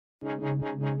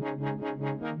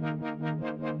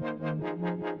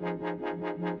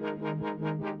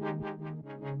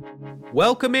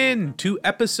Welcome in to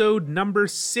episode number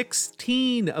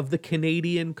 16 of the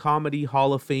Canadian Comedy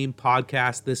Hall of Fame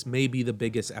podcast. This may be the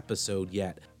biggest episode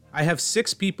yet. I have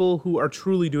 6 people who are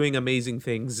truly doing amazing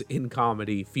things in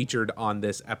comedy featured on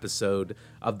this episode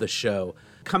of the show.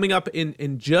 Coming up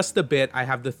in just a bit, I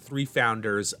have the 3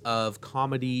 founders of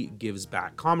Comedy Gives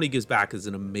Back. Comedy Gives Back is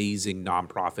an amazing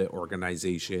nonprofit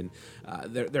organization.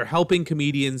 They're helping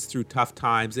comedians through tough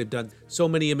times. They've done so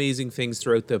many amazing things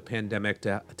throughout the pandemic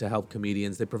to help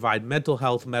comedians. They provide mental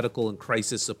health, medical, and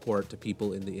crisis support to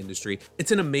people in the industry.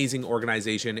 It's an amazing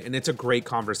organization, and it's a great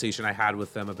conversation I had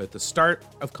with them about the start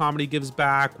of Comedy Gives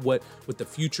Back, what the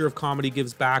future of Comedy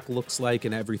Gives Back looks like,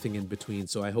 and everything in between.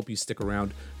 So I hope you stick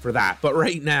around for that. But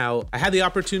right now, I had the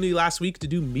opportunity last week to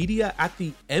do media at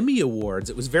the Emmy Awards.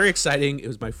 It was very exciting. It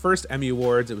was my first Emmy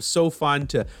Awards. It was so fun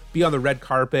to be on the red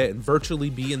carpet and virtually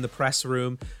be in the press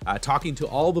room, talking to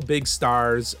all the big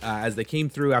stars as they came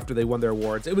through after they won their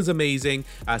awards. It was amazing.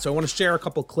 So I want to share a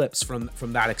couple clips from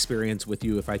that experience with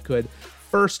you if I could.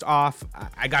 First off,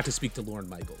 I got to speak to Lorne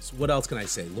Michaels. What else can I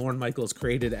say? Lorne Michaels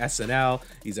created SNL.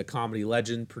 He's a comedy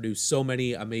legend, produced so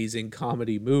many amazing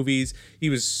comedy movies. He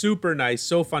was super nice,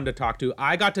 so fun to talk to.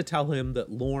 I got to tell him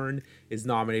that Lorne is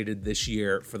nominated this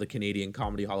year for the Canadian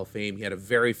Comedy Hall of Fame. He had a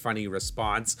very funny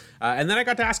response. And then I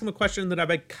got to ask him a question that I've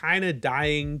been kind of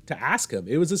dying to ask him.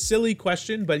 It was a silly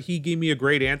question, but he gave me a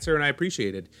great answer and I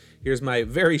appreciated it. Here's my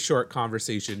very short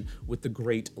conversation with the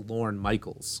great Lorne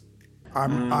Michaels.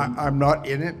 I'm not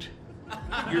in it.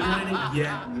 You're not in it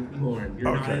yet, Lorne.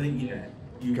 You're not in it yet.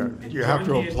 You have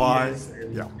to apply.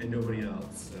 And nobody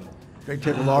else. So. They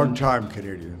take a long time,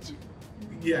 Canadians.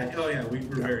 Yeah. Oh, yeah. We're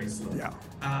very slow. Yeah.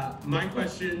 My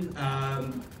question,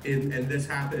 and this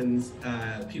happens.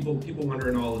 People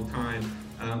wondering all the time.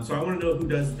 So I want to know who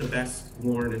does the best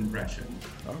Lorne impression.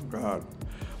 Oh God.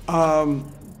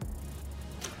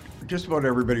 Just about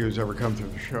everybody who's ever come through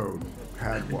the show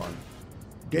had one.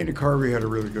 Dana Carvey had a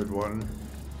really good one,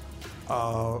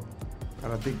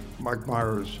 and I think Mike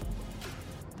Myers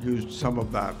used some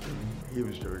of that, and he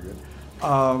was doing it.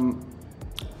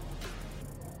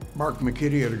 Mark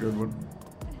McKinney had a good one,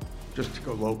 just to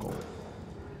go local.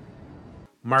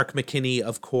 Mark McKinney,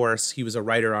 of course, he was a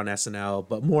writer on SNL,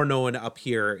 but more known up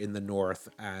here in the North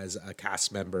as a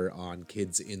cast member on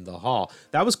Kids in the Hall.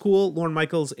 That was cool. Lorne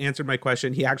Michaels answered my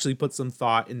question. He actually put some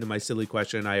thought into my silly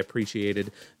question. I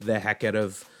appreciated the heck out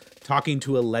of talking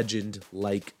to a legend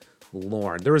like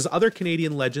Lorne. There was other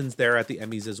Canadian legends there at the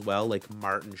Emmys as well, like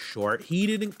Martin Short. He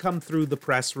didn't come through the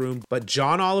press room, but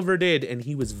John Oliver did, and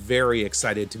he was very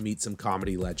excited to meet some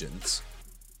comedy legends.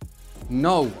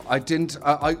 No, I didn't.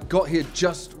 I got here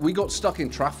we got stuck in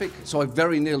traffic, so I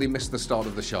very nearly missed the start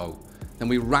of the show. Then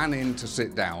we ran in to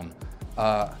sit down.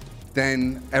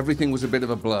 Then everything was a bit of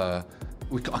a blur.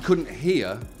 I couldn't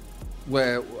hear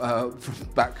so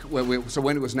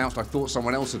when it was announced, I thought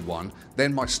someone else had won.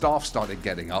 Then my staff started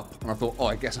getting up, and I thought,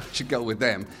 I guess I should go with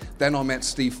them. Then I met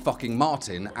Steve fucking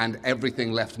Martin, and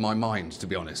everything left my mind, to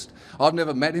be honest. I've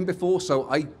never met him before, so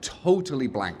I totally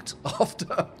blanked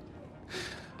after.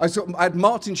 I had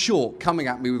Martin Short coming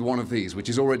at me with one of these, which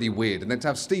is already weird, and then to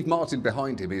have Steve Martin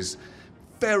behind him is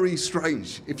very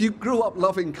strange. If you grew up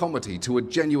loving comedy to a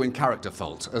genuine character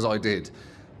fault, as I did,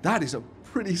 that is a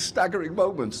pretty staggering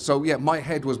moment. So yeah, my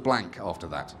head was blank after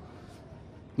that.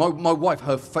 My wife,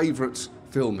 her favourite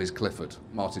film is Clifford,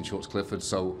 Martin Short's Clifford,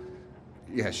 so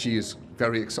yeah, she is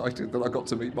very excited that I got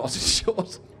to meet Martin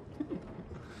Short.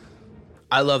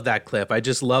 I love that clip. I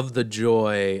just love the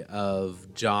joy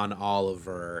of John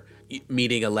Oliver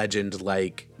meeting a legend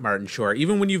like Martin Short.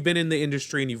 Even when you've been in the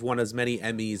industry and you've won as many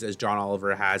Emmys as John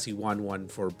Oliver has, he won one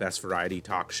for Best Variety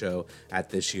Talk Show at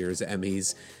this year's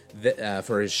Emmys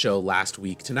for his show Last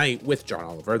Week Tonight with John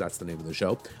Oliver. That's the name of the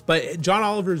show. But John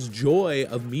Oliver's joy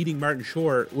of meeting Martin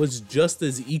Short was just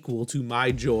as equal to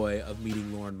my joy of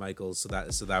meeting Lorne Michaels. So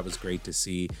that was great to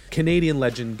see Canadian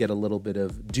legend get a little bit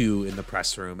of due in the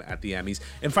press room at the Emmys.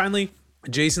 And finally,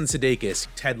 Jason Sudeikis,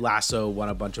 Ted Lasso won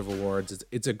a bunch of awards.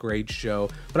 It's a great show.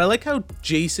 But I like how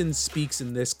Jason speaks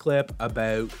in this clip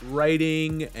about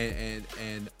writing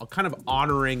and kind of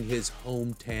honoring his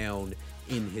hometown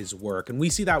in his work. And we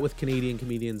see that with Canadian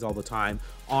comedians all the time,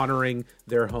 honoring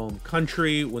their home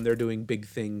country when they're doing big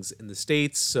things in the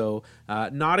States. So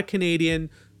not a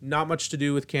Canadian, not much to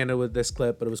do with Canada with this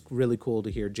clip, but it was really cool to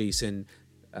hear Jason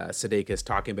Sudeikis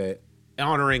talking about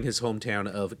honoring his hometown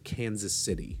of Kansas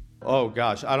City. Oh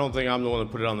gosh, I don't think I'm the one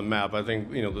that put it on the map. I think,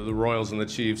 the Royals and the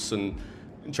Chiefs and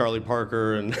Charlie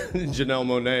Parker and Janelle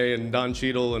Monáe and Don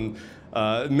Cheadle and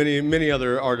many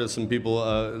other artists and people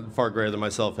far greater than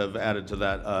myself have added to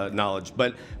that knowledge.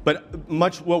 But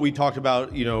much what we talked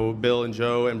about, Bill and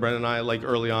Joe and Brendan and I, like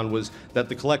early on, was that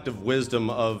the collective wisdom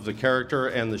of the character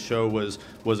and the show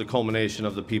was a culmination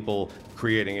of the people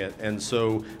creating it. And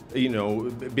so,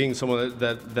 being someone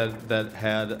that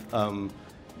had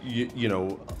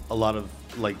a lot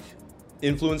of like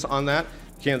influence on that,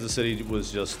 Kansas City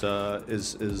was just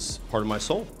is part of my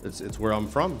soul. It's where I'm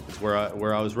from. It's where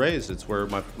I was raised. It's where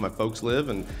my folks live,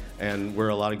 and where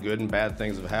a lot of good and bad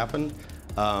things have happened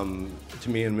to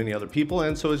me and many other people.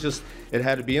 And so it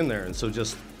had to be in there. And so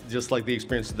just like the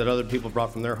experience that other people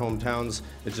brought from their hometowns,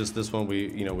 it's just this one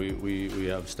we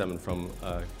have stemming from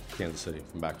Kansas City,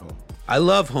 from back home. I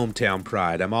love hometown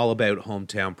pride. I'm all about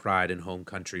hometown pride and home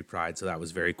country pride. So that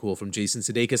was very cool from Jason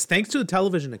Sudeikis. Thanks to the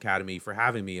Television Academy for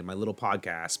having me in my little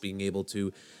podcast, being able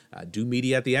to do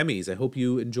media at the Emmys. I hope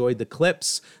you enjoyed the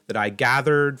clips that I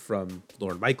gathered from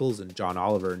Lorne Michaels and John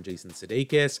Oliver and Jason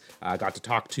Sudeikis. I got to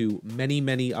talk to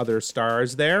many other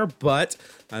stars there, but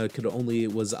I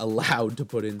was allowed to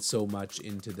put in so much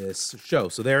into this show.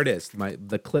 So there it is,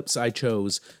 the clips I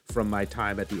chose from my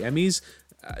time at the Emmys.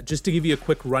 Just to give you a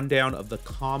quick rundown of the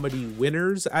comedy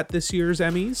winners at this year's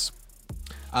Emmys.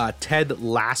 Ted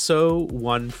Lasso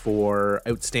won for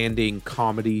Outstanding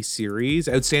Comedy Series,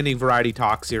 Outstanding Variety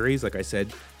Talk Series, like I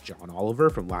said, John Oliver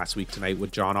from Last Week Tonight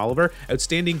with John Oliver.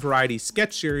 Outstanding Variety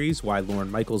Sketch Series, why Lorne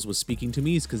Michaels was speaking to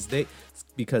me is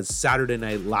because Saturday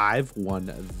Night Live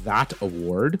won that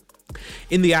award.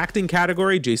 In the acting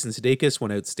category, Jason Sudeikis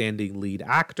won Outstanding Lead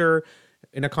Actor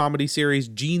in a comedy series.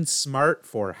 Jean Smart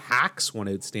for Hacks won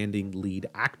Outstanding Lead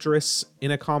Actress in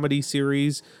a comedy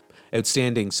series.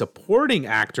 Outstanding Supporting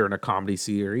Actor in a comedy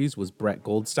series was Brett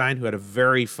Goldstein, who had a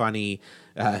very funny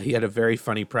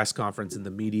press conference in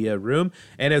the media room.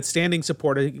 And Outstanding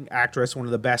Supporting Actress, one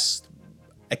of the best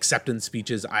acceptance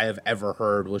speeches I have ever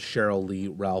heard, was Cheryl Lee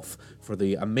Ralph for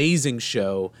the amazing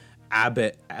show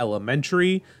Abbott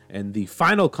Elementary. And the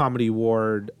final comedy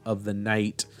award of the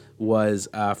night was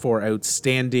for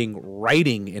Outstanding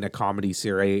Writing in a Comedy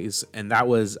Series, and that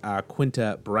was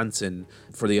Quinta Brunson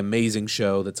for the amazing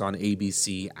show that's on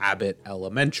ABC, Abbott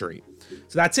Elementary.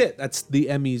 So that's it. That's the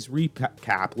Emmys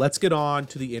recap. Let's get on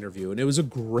to the interview, and it was a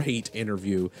great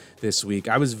interview this week.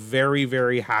 I was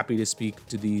very happy to speak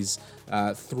to these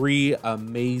three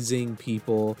amazing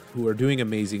people who are doing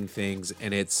amazing things,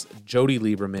 and it's Jodi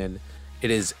Lieberman,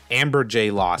 it is Amber J.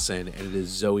 Lawson, and it is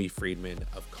Zoe Friedman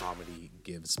of Comedy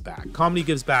Gives Back. Comedy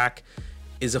Gives Back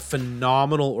is a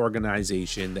phenomenal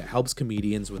organization that helps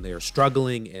comedians when they are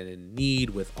struggling and in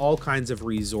need with all kinds of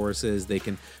resources. They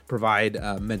can provide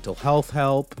mental health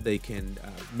help. They can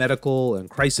medical and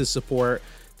crisis support.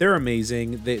 They're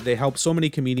amazing. They help so many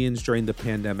comedians during the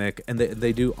pandemic, and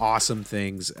they do awesome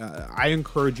things. I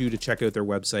encourage you to check out their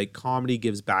website,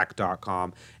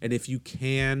 comedygivesback.com. And if you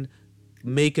can,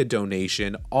 make a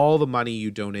donation. All the money you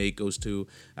donate goes to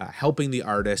helping the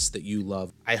artists that you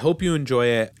love. I hope you enjoy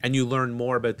it and you learn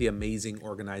more about the amazing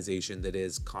organization that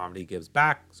is Comedy Gives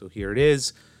Back. So here it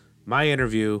is, my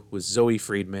interview with Zoe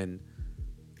Friedman,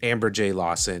 Amber J.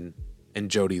 Lawson, and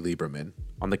Jodi Lieberman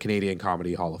on the Canadian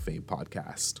Comedy Hall of Fame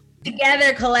podcast.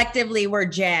 Together, collectively, we're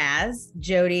Jazz,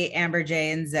 Jodi, Amber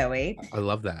J, and Zoe. I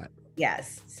love that.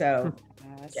 Yes. So,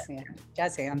 Jazz hands.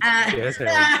 Jazz hands.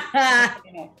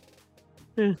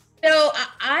 So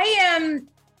I am,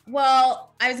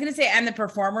 well, I was going to say I'm the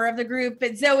performer of the group,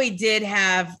 but Zoe did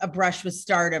have a brush with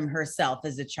stardom herself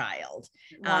as a child.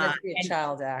 Wanted to be a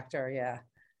child actor, yeah.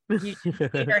 You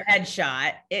did her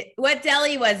headshot. What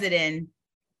deli was it in?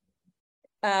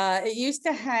 It used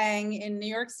to hang in New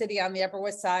York City on the Upper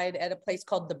West Side at a place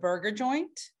called The Burger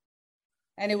Joint.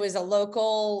 And it was a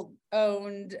local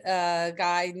owned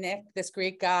guy, Nick, this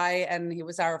Greek guy. And he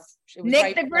was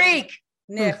Nick the Greek.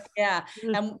 Nick, yeah.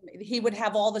 And he would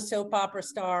have all the soap opera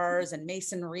stars and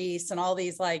Mason Reese and all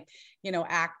these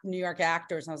New York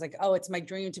actors. And I was like, oh, it's my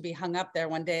dream to be hung up there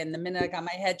one day. And the minute I got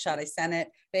my headshot, I sent it.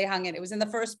 They hung it. It was in the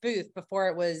first booth before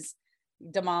it was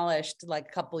demolished like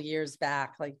a couple years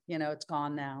back. It's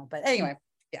gone now. But anyway,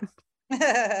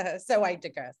 yeah. So I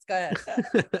digress. Go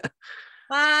ahead.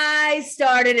 I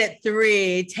started at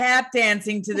 3, tap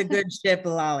dancing to the Good Ship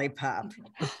Lollipop.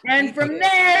 And from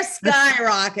there,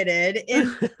 skyrocketed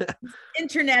in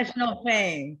international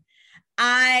fame.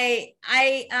 I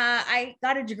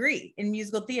got a degree in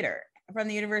musical theater from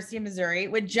the University of Missouri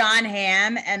with John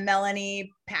Hamm and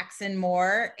Melanie Paxson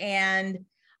Moore. And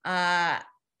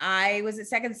I was at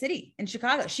Second City in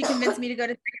Chicago. She convinced me to go to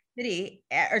Second City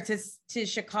or to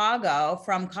Chicago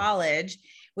from college.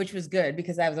 which was good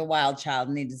because I was a wild child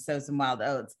and needed to sow some wild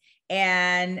oats.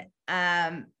 And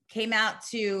came out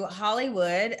to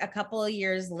Hollywood a couple of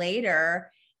years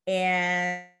later.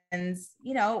 And,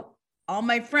 you know, all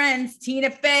my friends, Tina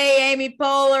Fey, Amy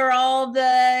Poehler, all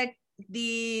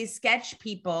the sketch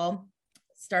people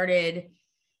started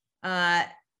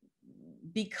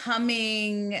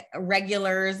becoming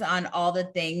regulars on all the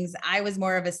things. I was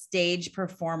more of a stage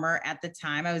performer at the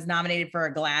time. I was nominated for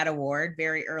a GLAAD award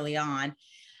very early on,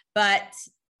 but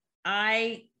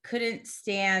I couldn't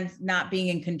stand not being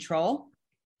in control.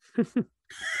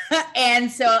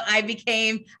 And so I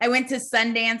went to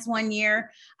Sundance one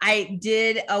year. I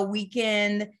did a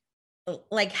weekend,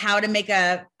 like how to make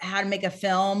a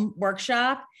film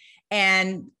workshop,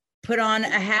 and put on a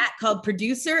hat called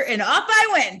producer, and off I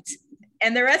went.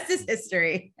 And the rest is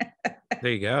history.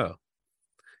 There you go.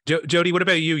 Jodi, what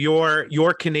about you?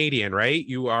 You're Canadian, right?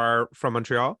 You are from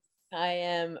Montreal? I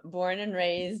am born and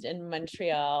raised in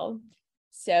Montreal.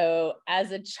 So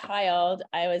as a child,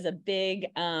 I was a big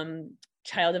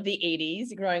child of the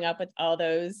 80s, growing up with all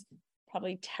those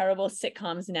probably terrible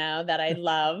sitcoms now that I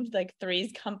loved, like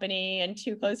Three's Company and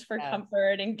Too Close for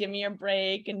Comfort and Give Me a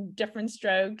Break and Different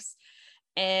Strokes.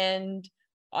 And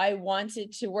I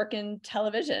wanted to work in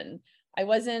television. I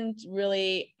didn't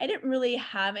really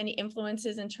have any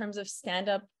influences in terms of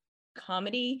stand-up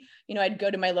comedy. You know, I'd go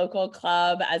to my local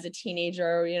club as a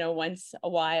teenager, you know, once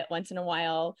in a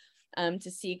while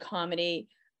to see comedy.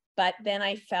 But then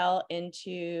I fell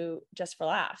into Just for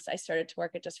Laughs. I started to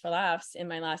work at Just for Laughs in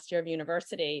my last year of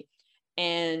university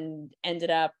and ended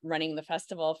up running the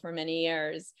festival for many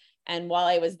years. And while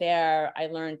I was there, I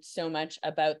learned so much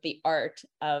about the art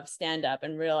of stand-up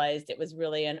and realized it was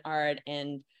really an art,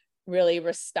 and really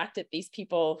respected these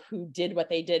people who did what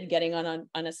they did, getting on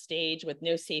a stage with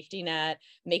no safety net,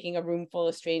 making a room full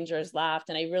of strangers laugh.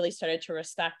 And I really started to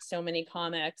respect so many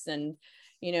comics, and,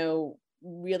 you know,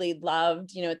 really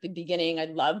loved, you know, at the beginning, I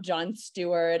loved Jon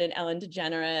Stewart and Ellen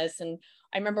DeGeneres. And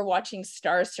I remember watching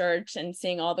Star Search and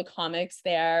seeing all the comics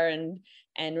there and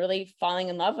really falling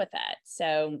in love with it.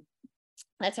 So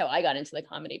that's how I got into the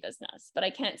comedy business. But I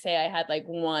can't say I had like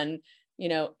one, you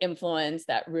know, influence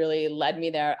that really led me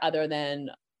there, other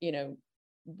than, you know,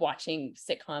 watching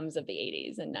sitcoms of the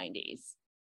 80s and 90s.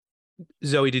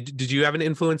 Zoe, did you have an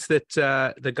influence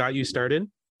that got you started?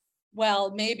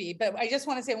 Well, maybe, but I just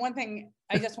want to say one thing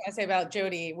about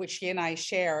Jodi, which she and I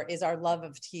share, is our love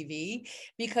of TV,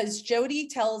 because Jodi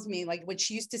tells me, like, when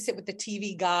she used to sit with the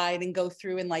TV guide and go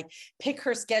through and like pick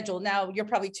her schedule. Now you're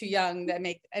probably too young to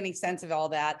make any sense of all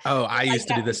that. Oh, I used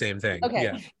to do the same thing. Okay.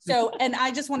 Yeah. So, and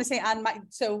I just want to say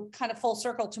kind of full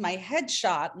circle to my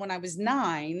headshot when I was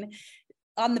 9,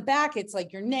 on the back, it's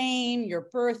like your name, your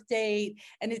birth date.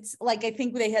 And it's like, I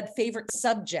think they had favorite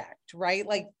subject, right?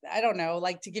 Like, I don't know,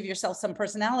 like to give yourself some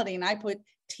personality. And I put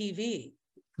TV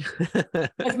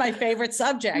as my favorite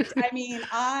subject. I mean,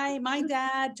 my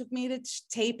dad took me to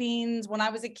tapings when I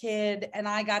was a kid, and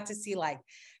I got to see like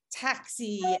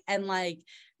Taxi and like,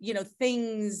 you know,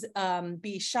 things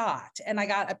be shot, and I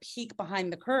got a peek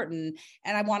behind the curtain,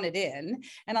 and I wanted in.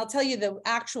 And I'll tell you the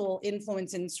actual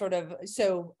influence in sort of,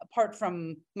 so apart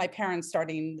from my parents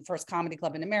starting the first comedy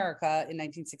club in America in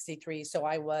 1963, so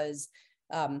I was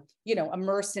you know,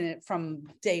 immersed in it from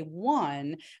day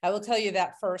one. I will tell you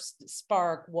that first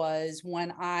spark was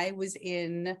when I was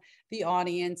in the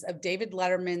audience of David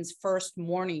Letterman's first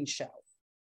morning show.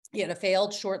 He had a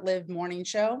failed short-lived morning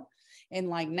show in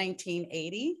like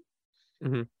 1980.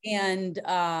 Mm-hmm.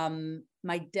 And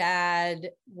my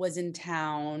dad was in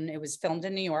town. It was filmed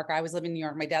in New York. I was living in New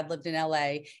York. My dad lived in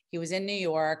LA. He was in New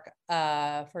York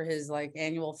for his like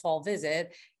annual fall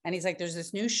visit. And he's like, there's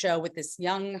this new show with this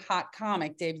young hot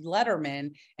comic, David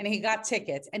Letterman. And he got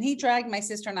tickets, and he dragged my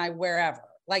sister and I wherever.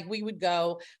 Like we would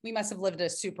go, we must have lived a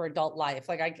super adult life.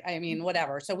 Like, I mean,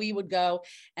 whatever. So we would go,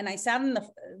 and I sat in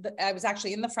I was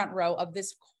actually in the front row of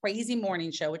this crazy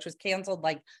morning show, which was canceled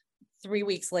like 3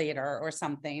 weeks later or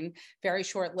something, very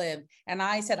short lived. And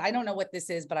I said, I don't know what this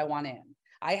is, but I want in.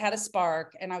 I had a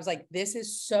spark, and I was like, this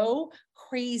is so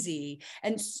crazy.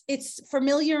 And it's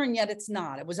familiar, and yet it's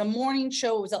not. It was a morning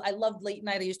show. I loved late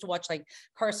night. I used to watch like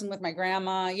Carson with my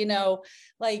grandma, you know,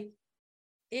 like,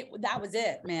 that was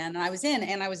it, man. And I was in,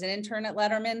 and I was an intern at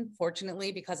Letterman,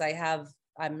 fortunately, because I'm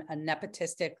a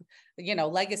nepotistic, you know,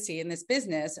 legacy in this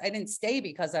business. I didn't stay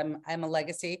because I'm a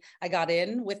legacy. I got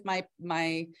in with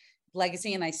my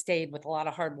legacy, and I stayed with a lot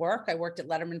of hard work. I worked at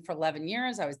Letterman for 11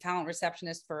 years. I was talent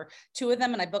receptionist for 2 of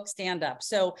them, and I booked stand-up.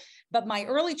 So, but my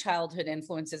early childhood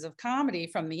influences of comedy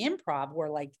from the improv were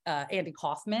like Andy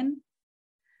Kaufman.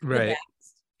 Right.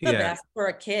 The best for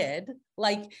a kid.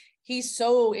 Like, he's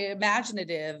so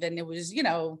imaginative, and it was,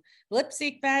 lip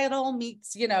sync battle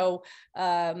meets,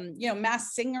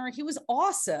 Masked Singer. He was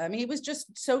awesome. He was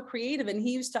just so creative, and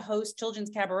he used to host children's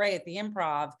cabaret at the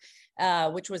Improv,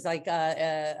 which was like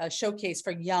a showcase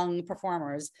for young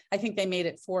performers. I think they made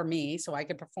it for me so I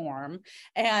could perform.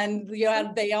 And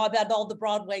they all had all the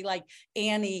Broadway, like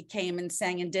Annie came and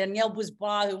sang, and Danielle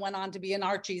Bousbois, who went on to be in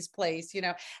Archie's Place.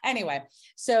 Anyway,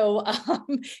 so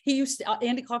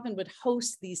Andy Kaufman would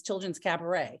host these children's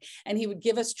cabaret, and he would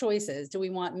give us choices. Do we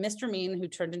want Mr. Mean, who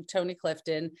turned into Tony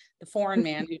Clifton, the Foreign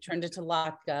Man, who turned into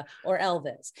Latka, or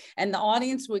Elvis? And the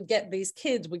audience these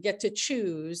kids would get to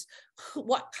choose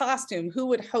what costume, who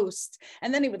would host.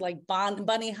 And then he would like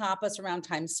bunny hop us around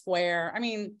Times Square. I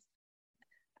mean,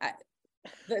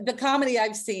 the comedy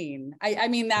I've seen, I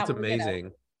mean, that's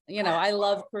amazing. I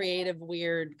love creative,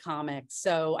 weird comics.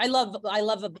 So I love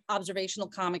observational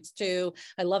comics too.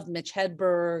 I love Mitch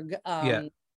Hedberg. I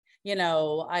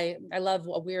love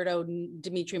a weirdo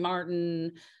Dimitri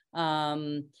Martin.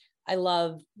 I'm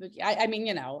a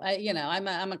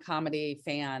comedy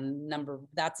fan.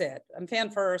 That's it. I'm fan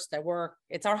first. I work.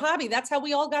 It's our hobby. That's how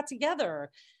we all got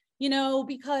together,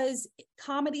 because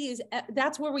comedy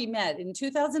that's where we met in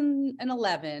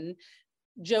 2011.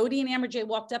 Jodi and Amber J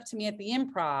walked up to me at the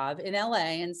Improv in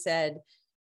LA and said,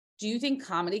 do you think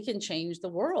comedy can change the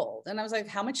world? And I was like,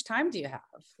 how much time do you have?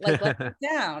 Like, let's sit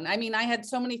down. I mean, I had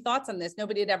so many thoughts on this.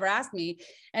 Nobody had ever asked me.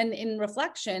 And in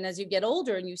reflection, as you get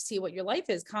older and you see what your life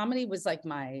is, comedy was like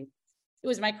it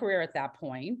was my career at that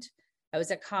point. I was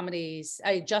at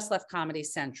I just left Comedy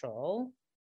Central.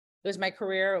 It was my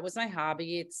career. It was my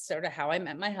hobby. It's sort of how I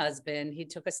met my husband. He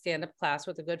took a stand-up class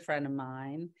with a good friend of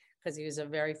mine, because he was a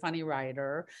very funny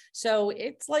writer. So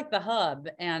it's like the hub.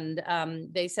 And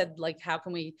they said, like, how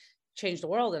can we change the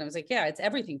world? And I was like, yeah, it's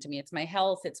everything to me. It's my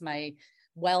health, it's my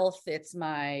wealth, it's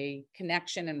my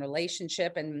connection and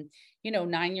relationship. And,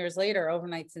 9 years later,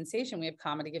 overnight sensation, we have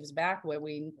Comedy Gives Back, where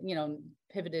we,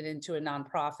 pivoted into a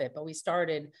nonprofit, but we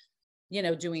started,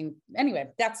 doing, anyway,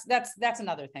 that's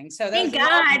another thing. So thank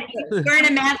God you're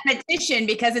a mathematician,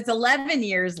 because it's 11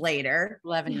 years later.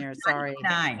 11 years, sorry.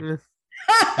 9.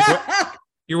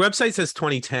 Your website says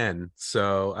 2010,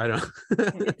 so I don't.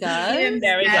 It does.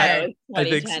 There we go.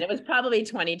 2010. So. It was probably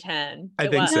 2010. I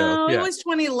think so. No, it was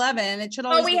 2011. It should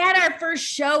always. We had our first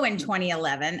show in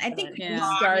 2011. I think we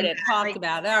talked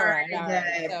about it. All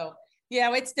right. So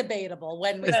yeah, it's debatable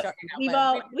when we start.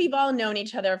 We've all known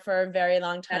each other for a very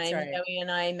long time. That's right. Zoe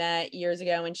and I met years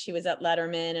ago when she was at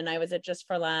Letterman and I was at Just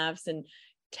for Laughs, and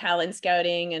talent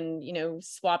scouting and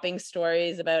swapping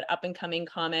stories about up and coming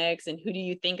comics and who do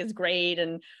you think is great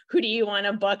and who do you want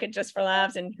to book at Just for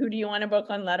Laughs and who do you want to book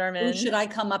on Letterman. Who should I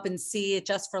come up and see at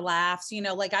Just for Laughs?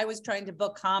 Like I was trying to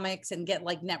book comics and get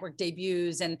like network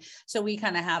debuts, and so we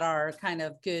kind of had our kind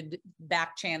of good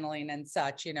back channeling and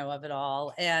such, of it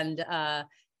all. And that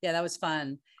was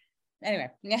fun.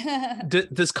 Anyway.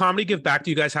 Does Comedy Give Back?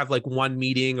 Do you guys have like one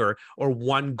meeting or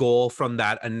one goal from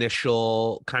that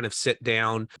initial kind of sit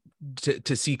down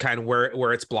to see kind of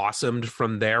where it's blossomed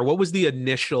from there? What was the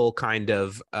initial kind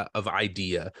of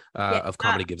idea of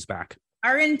Comedy Gives Back?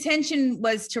 Our intention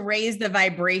was to raise the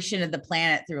vibration of the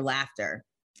planet through laughter.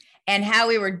 And how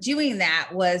we were doing that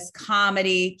was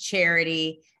comedy,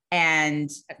 charity,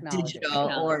 and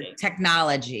digital or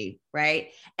technology, right?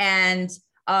 And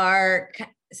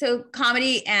so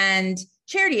comedy and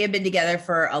charity have been together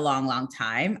for a long, long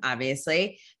time,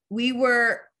 obviously. We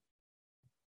were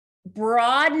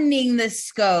broadening the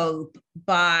scope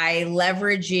by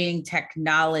leveraging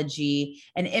technology,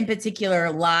 and in particular,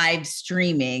 live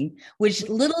streaming, which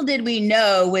little did we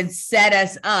know would set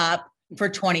us up for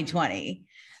 2020.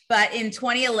 But in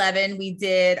 2011, we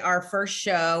did our first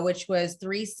show, which was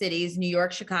 3 cities, New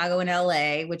York, Chicago, and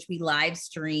LA, which we live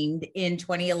streamed in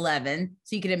 2011.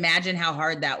 So you can imagine how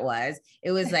hard that was.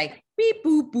 It was like beep,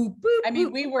 boop, boop, boop. I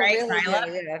mean, we were really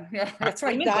good. Yeah, that's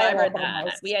right. We MacGyvered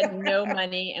that. We had no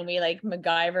money and we like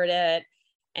MacGyvered it.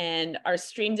 And our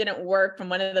stream didn't work from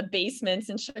one of the basements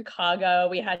in Chicago.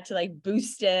 We had to like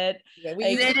boost it. Yeah,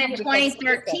 we did it in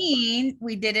 2013.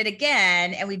 We did it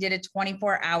again, and we did a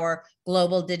 24-hour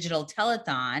global digital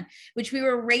telethon, which we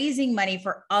were raising money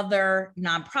for other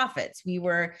nonprofits. We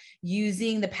were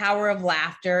using the power of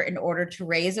laughter in order to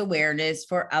raise awareness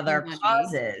for other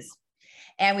causes.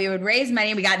 And we would raise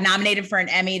money. We got nominated for an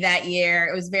Emmy that year.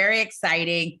 It was very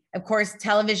exciting. Of course,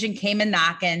 television came and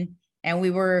knocking. And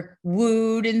we were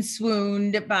wooed and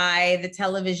swooned by the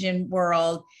television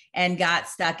world and got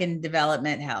stuck in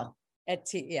development hell.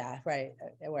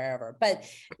 Wherever. But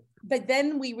But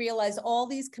then we realized all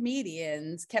these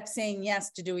comedians kept saying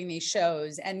yes to doing these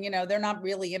shows. And, they're not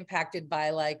really impacted by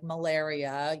like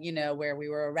malaria, where we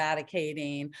were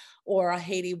eradicating, or a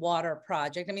Haiti water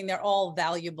project. I mean, they're all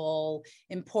valuable,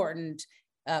 important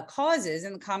causes.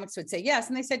 And the comics would say yes.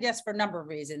 And they said yes for a number of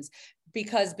reasons,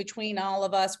 because between all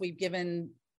of us, we've given,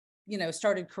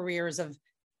 started careers of,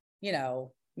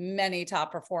 many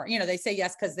top performers. They say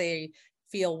yes because they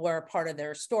feel we're a part of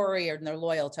their story and they're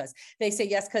loyal to us. They say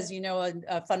yes because,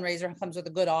 a fundraiser comes with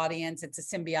a good audience. It's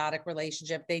a symbiotic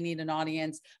relationship. They need an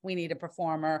audience. We need a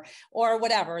performer, or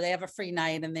whatever. They have a free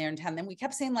night and they're in town. And we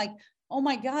kept saying like, oh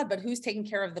my God, but who's taking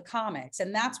care of the comics?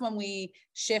 And that's when we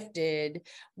shifted,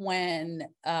 when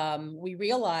we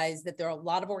realized that there are a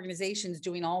lot of organizations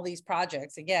doing all these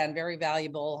projects, again, very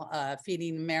valuable,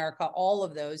 Feeding America, all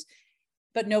of those,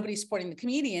 but nobody's supporting the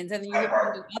comedians. And then you look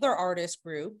around at other artist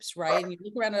groups, right? And you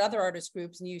look around at other artist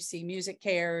groups and you see Music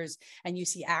Cares and you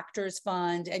see Actors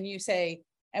Fund, and you say,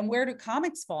 and where do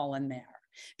comics fall in there?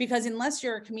 Because unless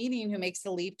you're a comedian who makes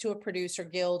the leap to a producer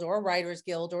guild or a writers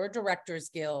guild or a directors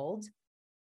guild,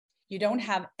 you don't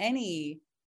have any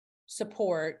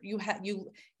support.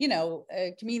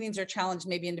 Comedians are challenged,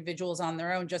 maybe individuals on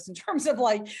their own, just in terms of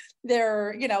like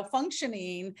their,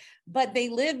 functioning, but they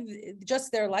live,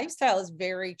 just their lifestyle is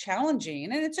very challenging,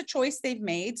 and it's a choice they've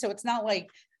made. So it's not like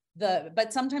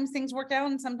but sometimes things work out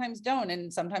and sometimes don't.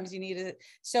 And sometimes you need it.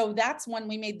 So that's when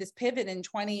we made this pivot in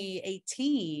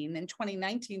 2018 and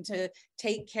 2019 to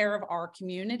take care of our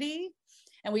community.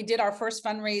 And we did our first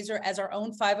fundraiser as our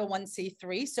own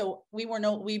 501c3. So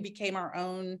we became our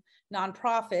own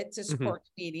nonprofit to support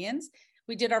comedians.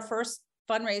 We did our first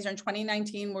fundraiser in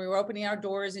 2019. We were opening our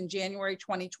doors in January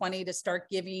 2020 to start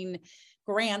giving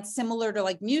grants similar to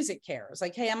like Music Cares.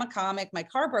 Like, hey, I'm a comic, my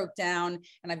car broke down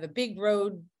and I have a big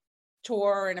road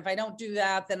tour. And if I don't do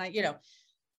that, then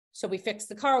so we fix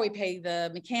the car, we pay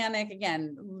the mechanic,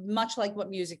 again, much like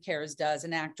what Music Cares does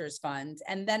and Actors Fund.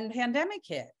 And then pandemic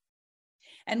hit.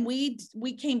 And we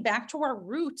came back to our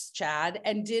roots, Chad,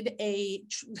 and did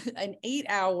an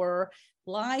 8-hour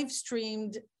live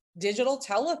streamed digital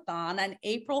telethon on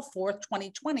April 4th,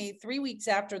 2020, 3 weeks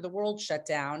after the world shut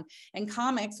down and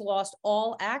comics lost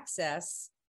all access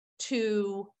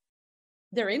to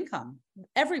their income.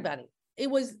 Everybody. It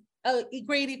was a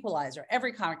great equalizer.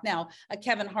 Every comic. Now, a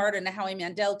Kevin Hart and a Howie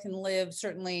Mandel can live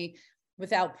certainly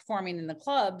without performing in the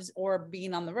clubs or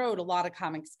being on the road. A lot of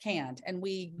comics can't. And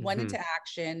we went into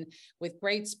action with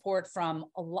great support from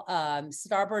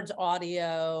Starbird's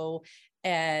Audio,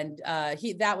 and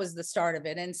that was the start of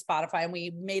it, and Spotify. And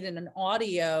we made it an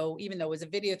audio, even though it was a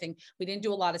video thing. We didn't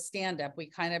do a lot of stand-up. We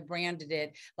kind of branded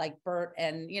it like Bert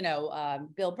and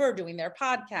Bill Burr doing their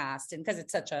podcast, and because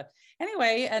it's such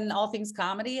anyway, and all things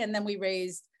comedy. And then we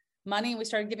raised money. We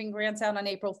started giving grants out on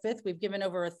April 5th. We've given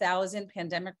over 1,000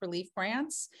 pandemic relief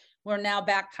grants. We're now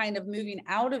back kind of moving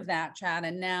out of that, Chad,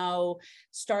 and now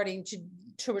starting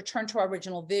to return to our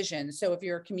original vision. So if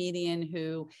you're a comedian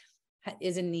who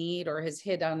is in need or has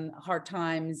hit on hard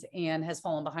times and has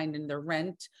fallen behind in their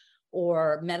rent,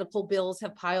 or medical bills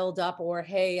have piled up, or,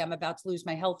 hey, I'm about to lose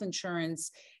my health insurance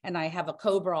and I have a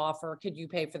COBRA offer, could you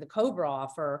pay for the COBRA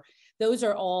offer? Those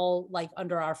are all like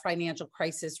under our financial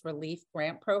crisis relief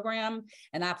grant program,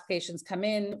 and applications come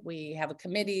in. We have a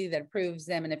committee that approves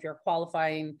them. And if you're a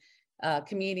qualifying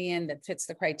comedian that fits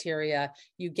the criteria,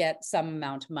 you get some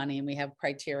amount of money. And we have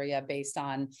criteria based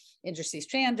on Industry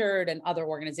Standard and other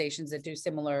organizations that do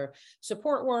similar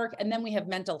support work. And then we have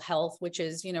mental health, which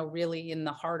is, really in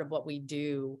the heart of what we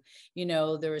do.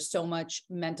 There is so much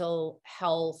mental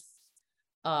health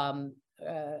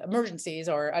emergencies,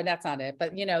 or that's not it,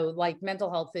 but like mental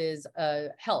health is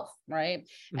health, right?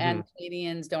 And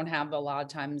Canadians don't have a lot of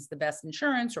times the best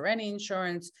insurance or any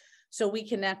insurance. So we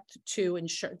connect to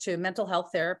mental health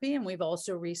therapy, and we've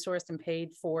also resourced and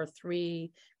paid for 3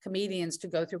 comedians to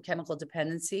go through chemical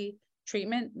dependency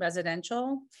treatment,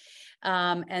 residential.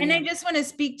 And I just want to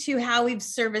speak to how we've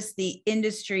serviced the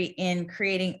industry in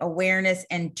creating awareness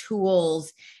and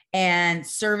tools and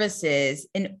services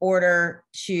in order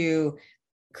to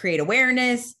create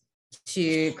awareness,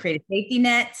 to create a safety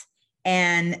net,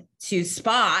 and to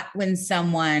spot when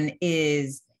someone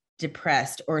is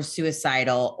depressed or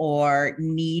suicidal or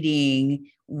needing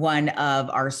one of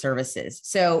our services.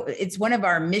 So it's one of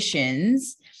our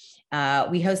missions.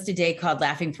 We host a day called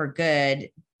Laughing for Good.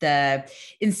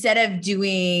 Instead of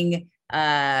doing,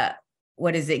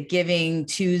 Giving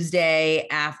Tuesday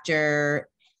after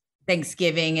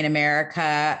Thanksgiving in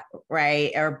America,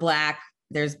 right? Or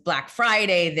there's Black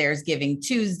Friday, there's Giving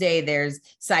Tuesday, there's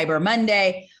Cyber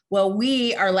Monday. Well,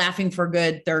 we are Laughing for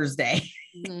Good Thursday.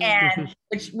 and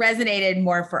which resonated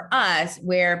more for us,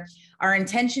 where our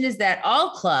intention is that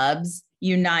all clubs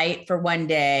unite for one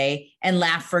day and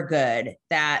laugh for good,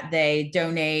 that they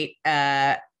donate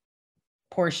a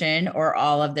portion or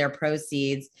all of their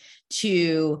proceeds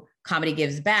to Comedy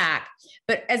Gives Back.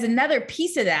 But as another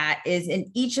piece of that is,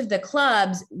 in each of the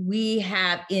clubs, we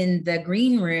have in the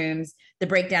green rooms the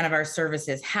breakdown of our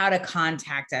services, how to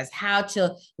contact us, how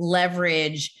to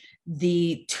leverage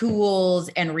the tools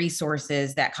and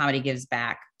resources that Comedy Gives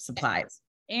Back supplies.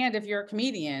 And if you're a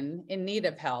comedian in need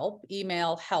of help,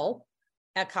 email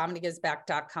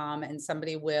help@comedygivesback.com, and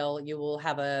somebody it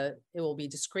will be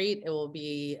discreet. It will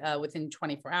be within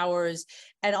 24 hours.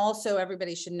 And also,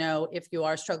 everybody should know, if you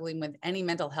are struggling with any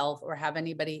mental health or have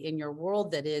anybody in your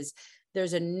world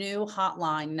there's a new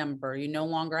hotline number. You no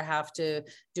longer have to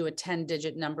do a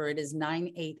 10-digit number. It is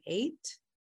 988.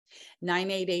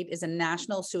 988 is a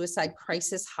national suicide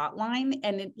crisis hotline.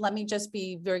 And let me just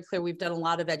be very clear. We've done a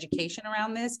lot of education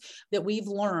around this, that we've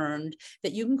learned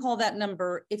that you can call that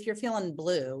number if you're feeling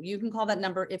blue. You can call that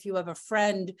number if you have a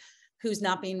friend who's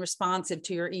not being responsive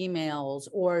to your emails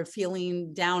or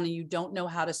feeling down and you don't know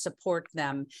how to support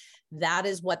them. That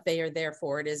is what they are there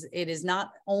for. It is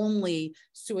not only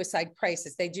suicide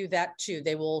crisis. They do that too.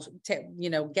 They will,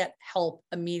 get help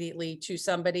immediately to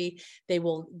somebody. They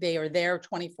are there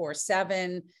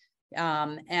 24/7.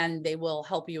 And they will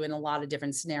help you in a lot of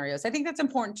different scenarios. I think that's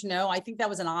important to know. I think that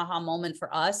was an aha moment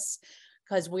for us,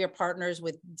 because we are partners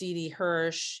with Dee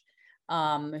Hirsch,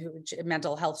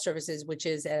 Mental Health Services, which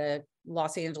is a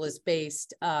Los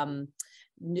Angeles-based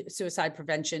suicide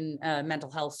prevention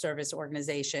mental health service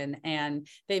organization, and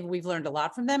we've learned a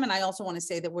lot from them. And I also want to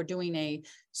say that we're doing a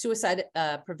suicide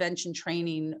prevention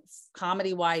training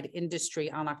comedy-wide industry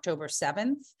on October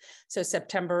 7th. So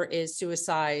September is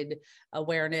Suicide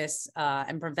Awareness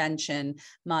and Prevention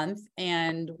Month,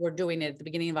 and we're doing it at the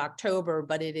beginning of October,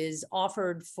 but it is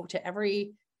offered to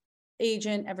every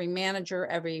agent, every manager,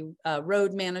 every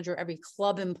road manager, every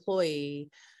club employee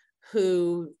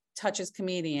who touches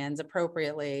comedians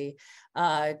appropriately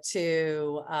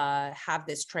to have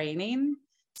this training.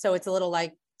 So it's a little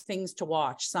like things to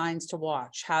watch, signs to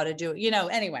watch, how to do it,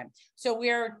 anyway. So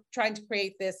we're trying to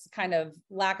create this kind of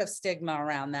lack of stigma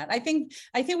around that. I think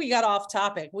we got off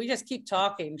topic. We just keep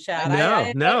talking, Chad.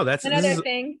 That's another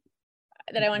thing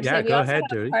that I want to say. Go ahead,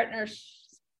 Jodi.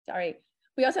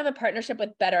 We also have a partnership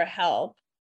with BetterHelp,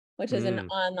 which is an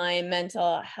online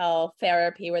mental health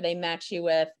therapy where they match you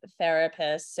with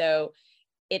therapists. So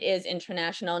it is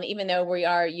international. And even though we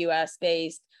are US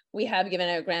based, we have given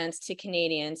out grants to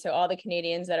Canadians. So all the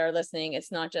Canadians that are listening,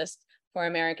 it's not just for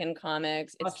American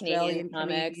comics, it's Canadian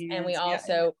comics. And we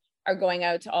also are going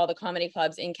out to all the comedy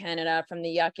clubs in Canada, from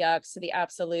the Yuck Yucks to the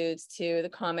Absolutes to the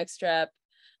Comic Strip.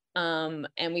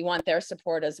 And we want their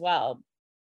support as well.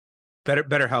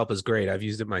 BetterHelp is great. I've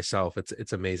used it myself.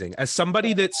 It's amazing. As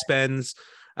somebody that spends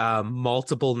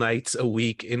multiple nights a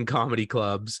week in comedy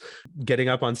clubs, getting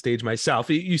up on stage myself,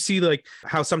 you see like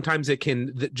how sometimes it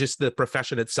can, just the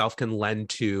profession itself can lend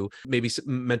to maybe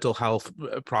some mental health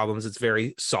problems. It's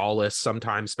very solace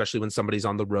sometimes, especially when somebody's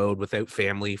on the road without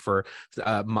family for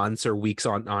months or weeks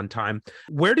on time.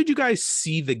 Where did you guys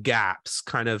see the gaps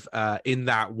kind of in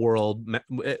that world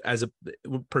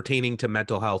pertaining to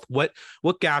mental health? What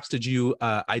gaps did you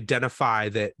identify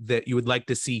that you would like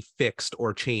to see fixed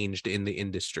or changed in the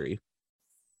industry?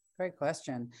 Great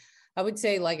question. I would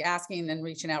say, like, asking and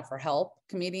reaching out for help.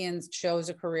 Comedians chose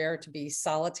a career to be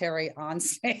solitary on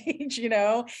stage,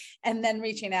 and then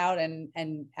reaching out and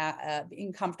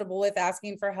being comfortable with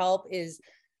asking for help is,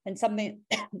 and something,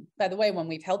 by the way, when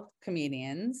we've helped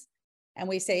comedians and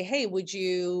we say, hey, would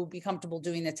you be comfortable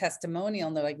doing a testimonial?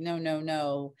 And they're like,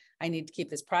 no, I need to keep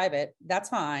this private. That's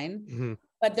fine. Mm-hmm.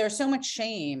 But there's so much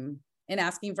shame in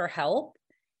asking for help.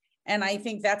 And I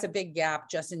think that's a big gap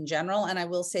just in general. And I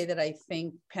will say that I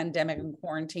think pandemic and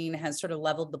quarantine has sort of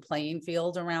leveled the playing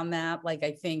field around that. Like,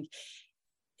 I think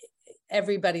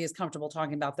everybody is comfortable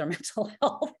talking about their mental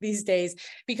health these days,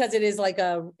 because it is like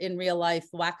in real life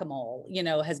whack-a-mole,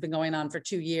 has been going on for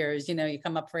 2 years. You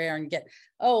come up for air and get,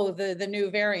 the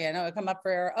new variant. I come up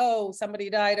for air.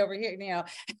 Somebody died over here,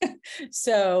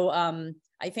 So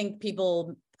I think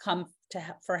people come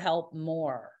for help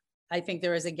more. I think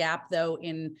there is a gap, though,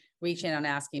 in reaching out and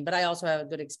asking, but I also have a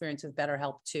good experience with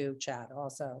BetterHelp too, Chad,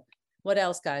 also. What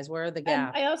else, guys? Where are the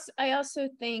gaps? I also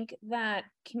think that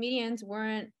comedians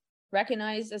weren't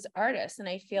recognized as artists, and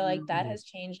I feel like that has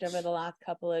changed over the last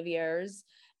couple of years.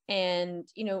 And,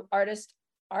 artists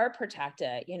are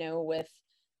protected, with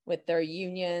with their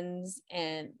unions,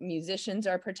 and musicians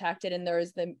are protected. And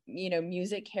there's the,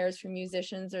 music cares for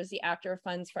musicians. There's the actor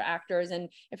funds for actors. And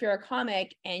if you're a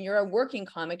comic and you're a working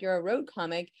comic, you're a road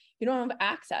comic, you don't have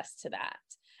access to that.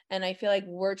 And I feel like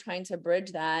we're trying to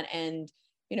bridge that. And,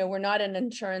 we're not an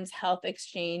insurance health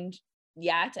exchange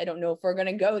yet. I don't know if we're going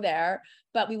to go there,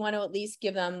 but we want to at least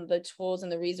give them the tools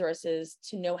and the resources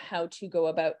to know how to go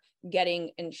about getting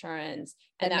insurance,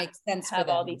 and that makes sense, have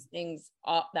all these things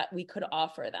that we could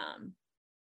offer them.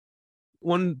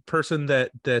 One person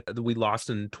that we lost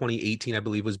in 2018, I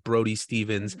believe, was Brody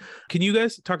Stevens. Can you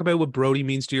guys talk about what Brody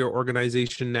means to your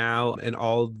organization now, and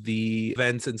all the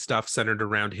events and stuff centered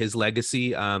around his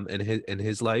legacy and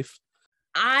his life?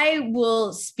 I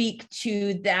will speak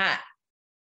to that.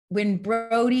 When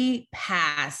Brody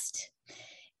passed,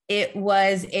 it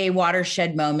was a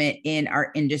watershed moment in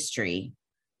our industry,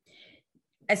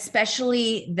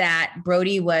 especially that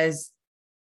Brody was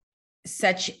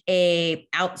such a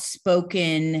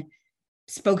outspoken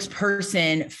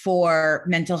spokesperson for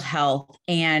mental health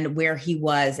and where he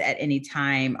was at any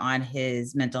time on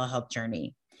his mental health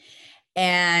journey.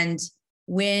 And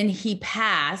when he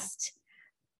passed,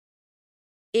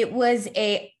 it was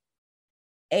a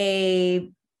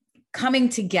coming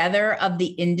together of the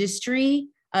industry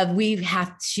of we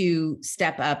have to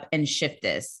step up and shift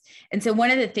this. And so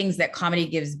one of the things that Comedy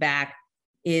Gives Back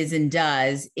is and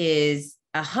does is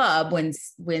a hub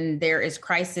when there is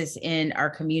crisis in our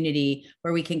community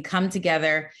where we can come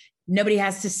together. Nobody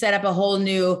has to set up a whole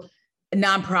new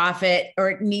nonprofit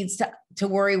or needs to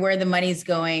worry where the money's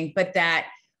going, but that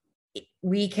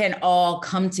we can all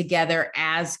come together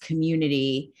as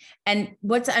community. And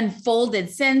what's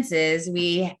unfolded since is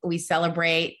we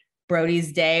celebrate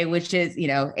Brody's Day, which is,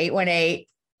 818.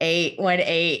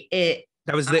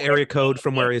 That was the area code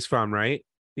from where he's from, right?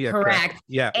 Yeah, correct.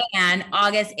 Yeah. And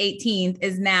August 18th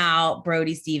is now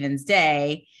Brody Stevens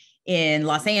Day in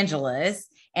Los Angeles,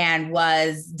 and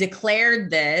was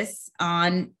declared this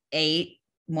on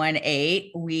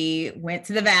 8/18. We went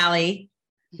to the Valley,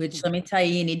 which let me tell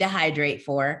you, you need to hydrate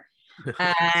for.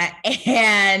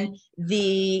 And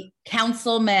the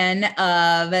councilmen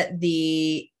of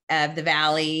the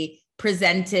Valley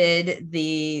presented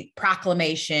the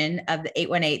proclamation of the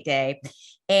 818 Day.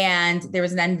 And there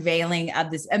was an unveiling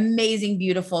of this amazing,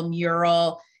 beautiful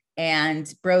mural and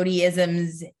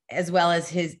Brodyisms, as well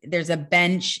as there's a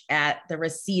bench at the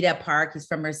Reseda Park. He's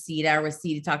from Reseda.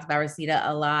 Reseda, talks about Reseda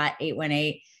a lot,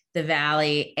 818, the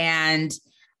Valley. And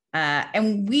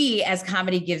we, as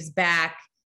Comedy Gives Back,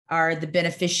 are the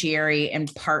beneficiary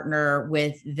and partner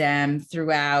with them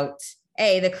throughout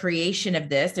the creation of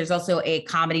this. There's also a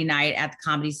comedy night at the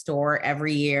Comedy Store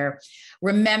every year,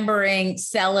 remembering,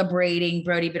 celebrating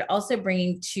Brody, but also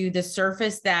bringing to the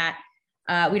surface that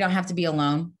we don't have to be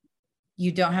alone.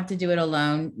 You don't have to do it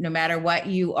alone, no matter what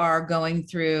you are going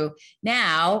through.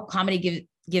 Now, Comedy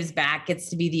Gives Back gets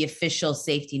to be the official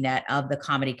safety net of the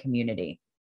comedy community.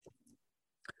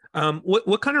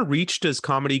 What kind of reach does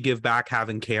Comedy Give Back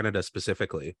have in Canada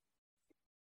specifically?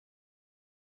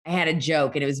 I had a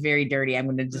joke and it was very dirty. I'm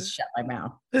going to just shut my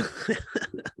mouth.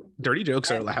 Dirty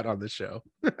jokes are allowed on this show.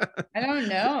 I don't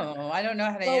know how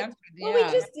to answer. Well, we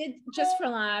just did Just for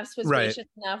Laughs was right. gracious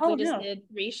enough. We just did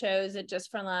 3 shows at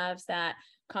Just for Laughs that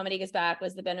Comedy Gives Back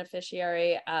was the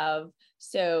beneficiary of.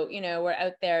 So, we're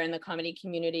out there in the comedy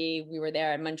community. We were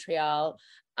there in Montreal.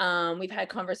 We've had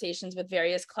conversations with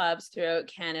various clubs throughout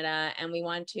Canada, and we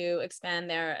want to expand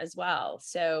there as well.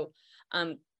 So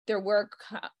there were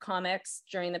comics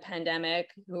during the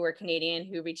pandemic who were Canadian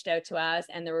who reached out to us,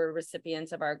 and there were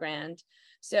recipients of our grant.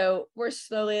 So we're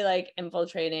slowly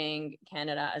infiltrating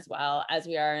Canada as well as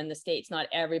we are in the States. Not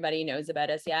everybody knows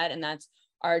about us yet, and that's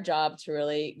our job, to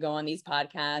really go on these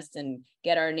podcasts and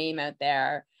get our name out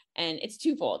there. And it's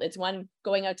twofold. It's one,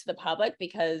 going out to the public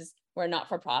because we're not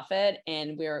for profit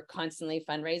and we're constantly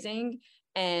fundraising.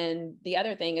 And the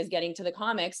other thing is getting to the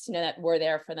comics to know that we're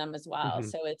there for them as well. Mm-hmm.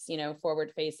 So it's,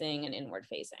 forward facing and inward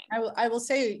facing. I will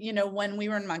say, when we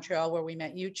were in Montreal, where we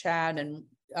met you, Chad, and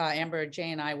Amber,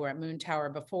 Jay, and I were at Moon Tower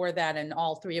before that, and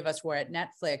all 3 of us were at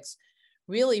Netflix.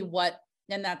 Really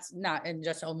and that's not in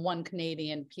just on one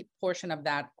Canadian portion of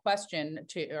that question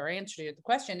answer to the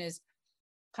question is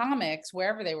comics,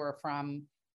 wherever they were from,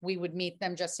 we would meet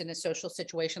them just in a social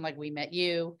situation like we met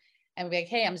you. And we'd be like,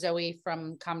 hey, I'm Zoe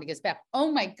from Comedy Gives Back.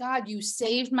 Oh my God, you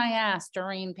saved my ass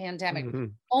during pandemic. Mm-hmm.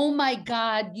 Oh my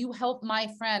God, you helped my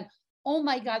friend. Oh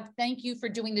my God, thank you for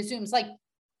doing the Zooms.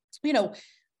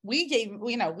 we gave,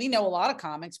 we know a lot of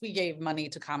comics. We gave money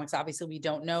to comics. Obviously, we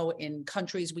don't know in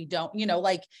countries we don't,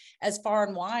 like as far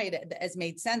and wide as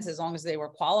made sense, as long as they were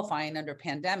qualifying under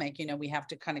pandemic, we have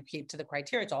to kind of keep to the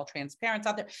criteria. It's all transparent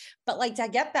out there. But like to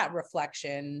get that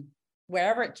reflection,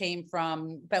 wherever it came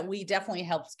from, but we definitely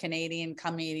helped Canadian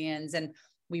comedians, and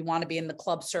we want to be in the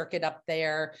club circuit up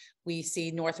there. We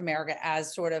see North America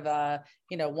as sort of a,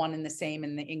 one and the same,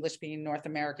 in the English being North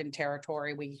American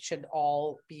territory. We should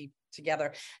all be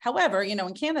together. However, in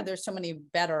Canada, there's so many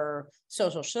better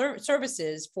social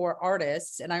services for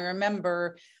artists. And I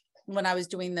remember when I was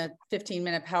doing the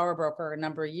 15-minute Power Broker a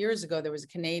number of years ago, there was a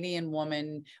Canadian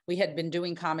woman. We had been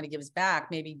doing Comedy Gives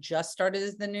Back, maybe just started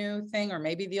as the new thing, or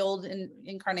maybe the old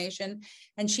incarnation.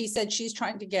 And she said she's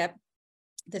trying to get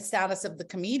the status of the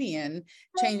comedian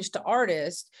changed to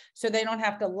artist, so they don't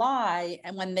have to lie.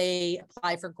 And when they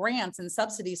apply for grants and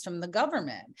subsidies from the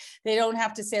government, they don't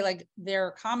have to say like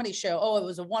their comedy show, oh, it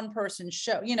was a one-person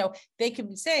show. They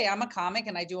could say, I'm a comic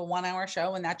and I do a 1-hour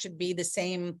show, and that should be the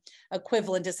same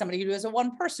equivalent to somebody who does a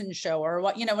one-person show, or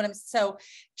what, so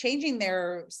changing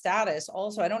their status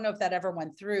also, I don't know if that ever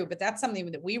went through, but that's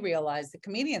something that we realized, that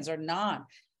comedians are not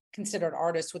considered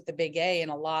artists with the big A,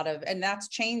 and that's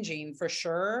changing for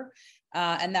sure.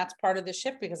 And that's part of the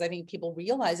shift, because I think people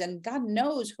realize, and God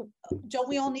knows, don't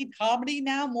we all need comedy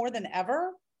now more than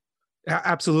ever?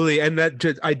 Absolutely. And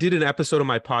I did an episode of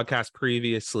my podcast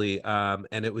previously,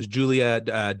 and it was Julia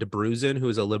DeBruzen, who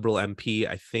is a Liberal MP,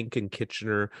 I think in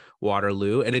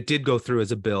Kitchener-Waterloo. And it did go through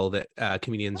as a bill that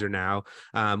comedians are now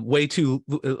way too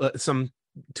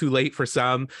late for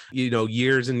some,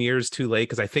 years and years too late,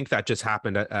 because I think that just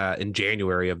happened in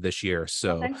January of this year.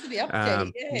 So thanks for the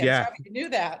update. Yeah, I knew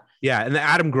that. Yeah, and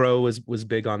Adam Groh was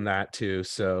big on that too.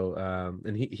 So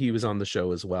and he was on the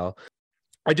show as well.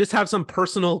 I just have some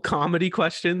personal comedy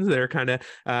questions that are kind of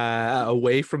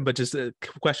away from, but just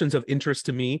questions of interest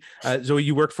to me. Zoe,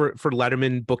 you worked for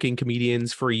Letterman, booking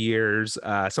comedians for years.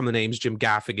 Some of the names: Jim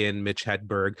Gaffigan, Mitch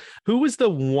Hedberg. Who was the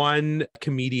one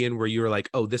comedian where you were like,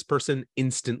 oh, this person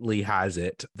instantly has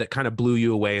it, that kind of blew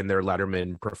you away in their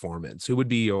Letterman performance? Who would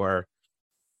be your...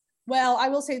 Well, I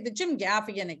will say the Jim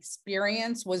Gaffigan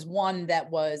experience was one that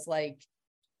was like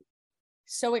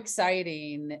so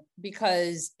exciting,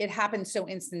 because it happened so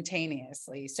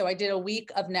instantaneously. So I did a week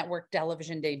of network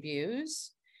television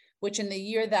debuts, which in the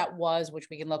year that was, which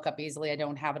we can look up easily, I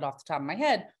don't have it off the top of my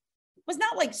head, was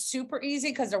not like super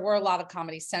easy, because there were a lot of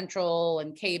Comedy Central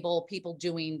and cable people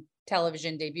doing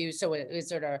television debuts. So it was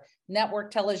sort of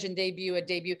network television debut, a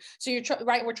debut. So you're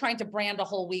right. We're trying to brand a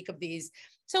whole week of these.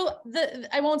 So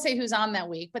I won't say who's on that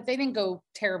week, but they didn't go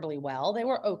terribly well. They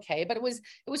were okay, but it was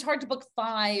hard to book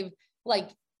 5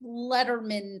 like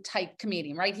Letterman type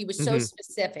comedian, right? He was so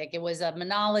specific. It was a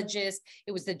monologist.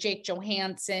 It was the Jake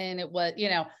Johansson. It was,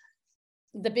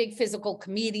 the big physical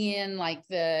comedian, like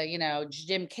the,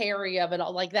 Jim Carrey of it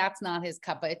all. Like, that's not his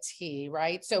cup of tea,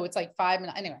 right? So it's like 5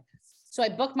 minutes. Anyway, so I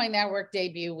booked my network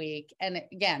debut week. And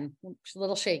again, a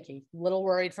little shaky, a little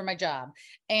worried for my job.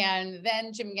 And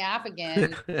then Jim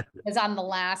Gaffigan was on the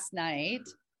last night.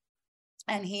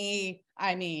 And he,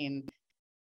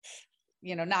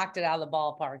 knocked it out of the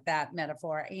ballpark, that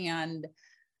metaphor. And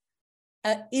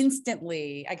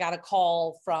instantly I got a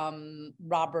call from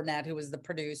Rob Burnett, who was the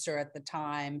producer at the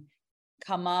time,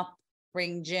 come up,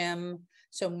 bring Jim.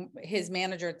 So his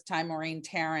manager at the time, Maureen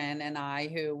Tarrant, and I,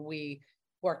 who we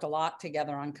worked a lot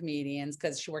together on comedians,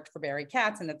 because she worked for Barry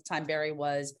Katz. And at the time, Barry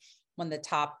was one of the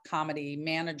top comedy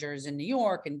managers in New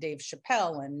York, and Dave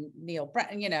Chappelle and Neil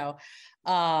Brett,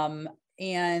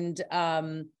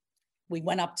 we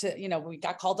went up to, we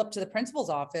got called up to the principal's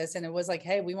office, and it was like,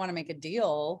 hey, we want to make a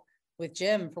deal with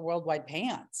Jim for Worldwide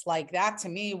Pants. Like, that to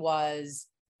me was,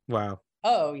 wow.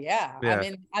 Oh yeah.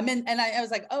 I'm in, and I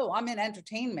was like, oh, I'm in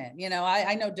entertainment,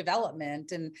 I know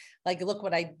development, and like, look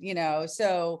what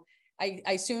so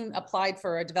I soon applied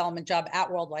for a development job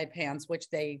at Worldwide Pants, which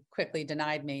they quickly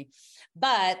denied me.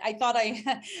 But I thought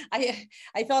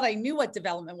I thought I knew what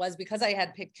development was, because I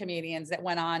had picked comedians that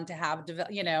went on to have,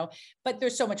 but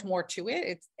there's so much more to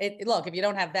it. Look, if you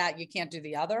don't have that, you can't do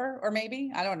the other, or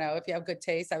maybe, I don't know, if you have good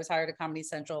taste. I was hired at Comedy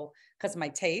Central because of my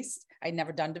taste. I'd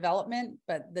never done development,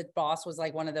 but the boss was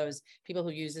like one of those people who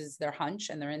uses their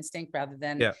hunch and their instinct rather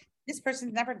than, this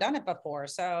person's never done it before,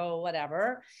 so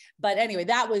whatever. But anyway,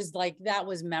 that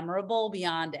was memorable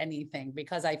beyond anything,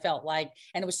 because I felt like,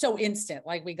 and it was so instant,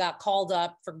 like we got called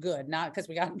up for good, not because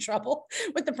we got in trouble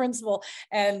with the principal.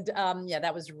 And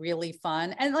that was really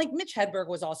fun. And like Mitch Hedberg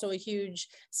was also a huge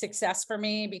success for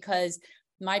me, because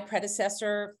my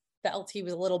predecessor felt he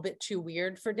was a little bit too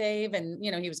weird for Dave. And,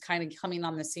 he was kind of coming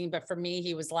on the scene, but for me,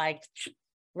 he was like,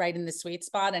 right in the sweet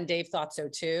spot. And Dave thought so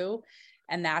too.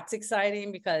 And that's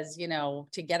exciting because, you know,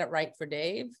 to get it right for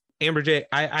Dave. Amber J,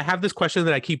 I have this question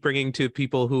that I keep bringing to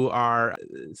people who are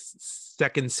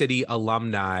Second City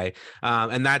alumni,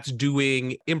 and that's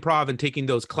doing improv and taking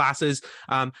those classes.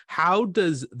 How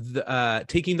does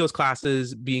taking those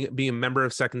classes, being a member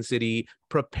of Second City,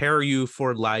 prepare you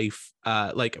for life,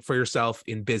 like for yourself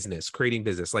in business, creating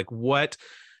business? Like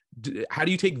how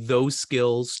do you take those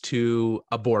skills to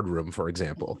a boardroom, for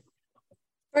example?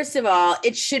 First of all,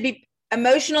 it should be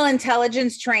emotional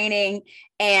intelligence training,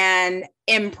 and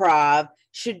improv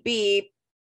should be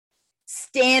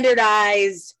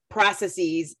standardized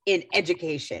processes in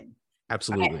education.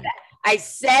 Absolutely. I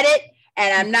said it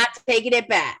and I'm not taking it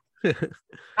back.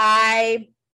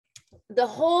 The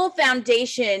whole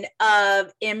foundation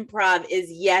of improv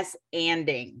is yes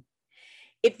anding.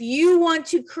 If you want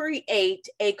to create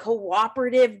a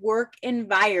cooperative work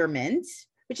environment,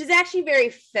 which is actually very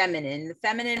feminine. The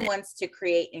feminine wants to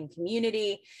create in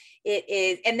community. It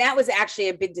is, and that was actually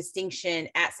a big distinction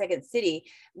at Second City.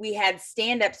 We had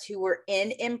stand-ups who were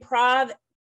in improv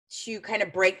to kind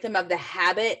of break them of the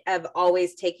habit of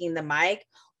always taking the mic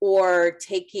or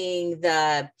taking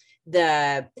the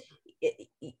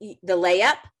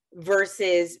layup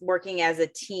versus working as a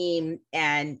team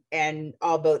and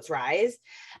all boats rise,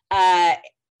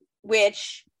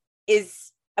 which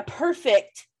is a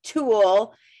perfect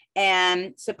tool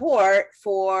and support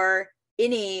for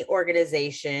any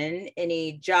organization,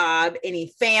 any job,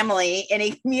 any family, any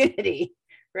community,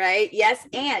 right? Yes,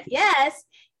 and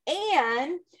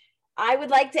I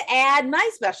would like to add my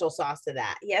special sauce to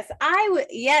that. Yes, I would.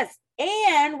 Yes,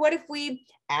 and what if we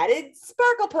added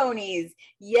sparkle ponies?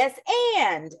 Yes,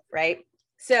 and right.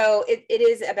 So it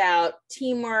is about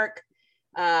teamwork,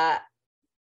 adding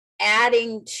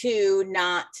to,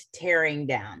 not tearing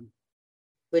down.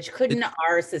 Which couldn't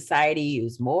our society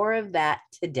use more of that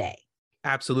today?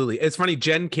 Absolutely. It's funny.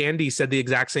 Jen Candy said the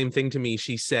exact same thing to me.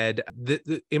 She said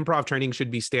the improv training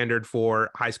should be standard for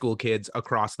high school kids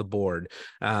across the board.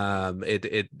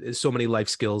 It so many life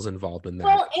skills involved in that.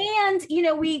 Well, and you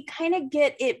know, we kind of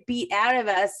get it beat out of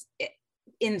us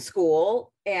in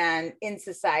school and in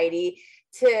society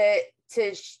to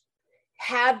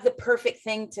have the perfect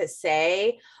thing to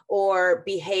say or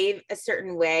behave a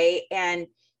certain way, and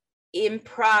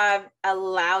improv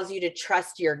allows you to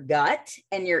trust your gut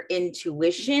and your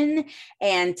intuition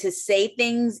and to say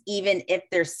things even if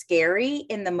they're scary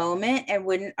in the moment. And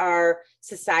wouldn't our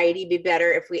society be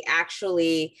better if we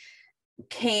actually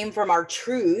came from our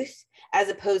truth as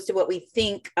opposed to what we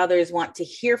think others want to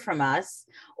hear from us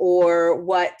or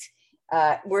what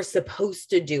we're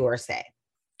supposed to do or say?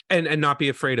 And not be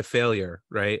afraid of failure,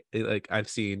 right? Like I've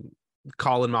seen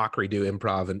Colin Mockery do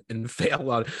improv and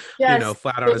fail on,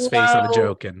 flat on his face on a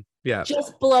joke, and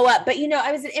just blow up. But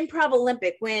I was at Improv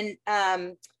Olympic when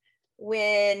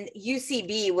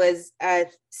UCB was a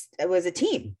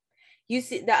team.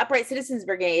 The Upright Citizens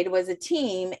Brigade was a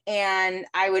team, and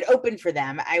I would open for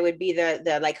them. I would be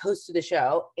the like host of the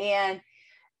show, and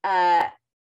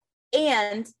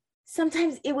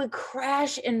sometimes it would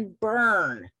crash and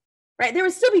burn. Right. There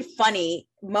would still be funny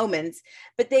moments,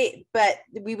 but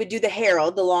we would do the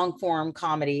Herald, the long form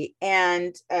comedy,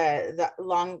 and the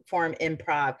long form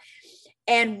improv.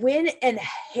 And when a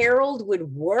Herald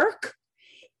would work,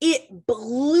 it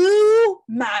blew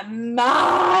my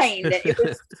mind. It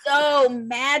was so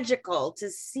magical to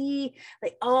see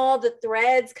like all the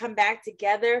threads come back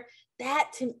together. I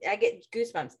get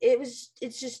goosebumps.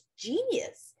 It's just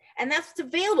genius. And that's what's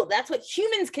available. That's what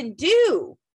humans can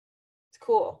do. It's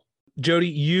cool. Jodi,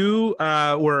 you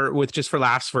were with Just for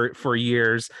Laughs for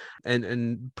years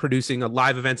and producing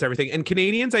live events, everything. And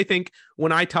Canadians, I think,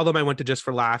 when I tell them I went to Just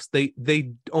for Laughs,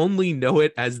 they only know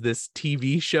it as this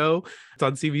TV show. It's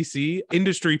on CBC.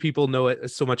 Industry people know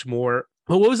it so much more.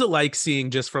 But what was it like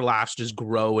seeing Just for Laughs just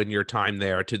grow in your time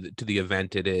there to the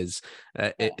event it is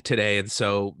today, and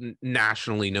so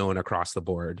nationally known across the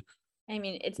board? I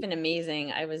mean, it's been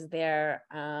amazing. I was there,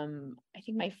 I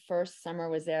think my first summer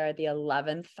was there at the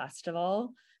 11th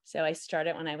festival. So I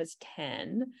started when I was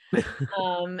 10.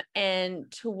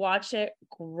 And to watch it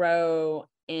grow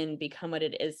and become what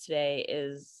it is today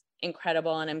is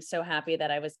incredible. And I'm so happy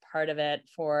that I was part of it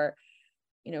for,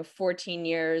 14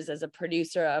 years as a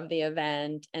producer of the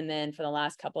event. And then for the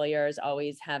last couple of years,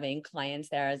 always having clients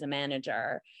there as a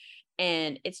manager.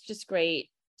 And it's just great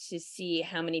to see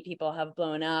how many people have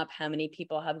blown up, how many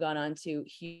people have gone on to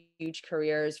huge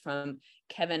careers, from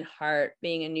Kevin Hart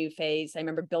being a new face. I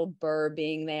remember Bill Burr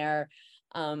being there.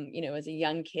 as a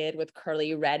young kid with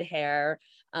curly red hair.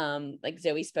 Like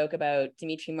Zoe spoke about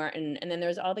Dimitri Martin. And then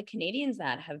there's all the Canadians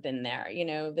that have been there,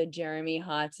 the Jeremy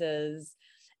Hotzes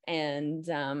and,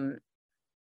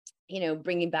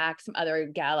 bringing back some other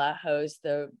gala hosts.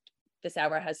 This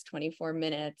hour has 24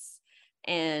 minutes.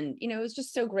 And, it was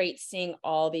just so great seeing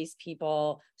all these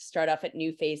people start off at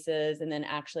new faces and then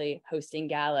actually hosting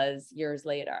galas years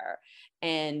later.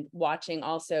 And watching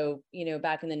also,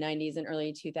 back in the 90s and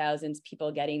early 2000s,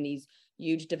 people getting these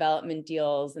huge development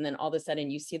deals. And then all of a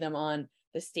sudden you see them on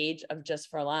the stage of Just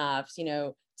for Laughs,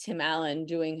 Tim Allen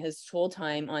doing his Tool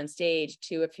Time on stage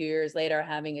to a few years later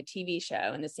having a TV show.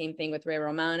 And the same thing with Ray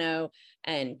Romano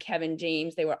and Kevin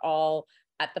James. They were all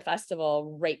at the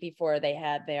festival right before they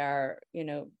had their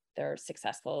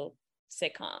successful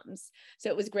sitcoms. So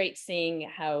it was great seeing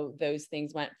how those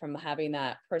things went from having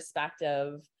that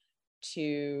perspective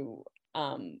to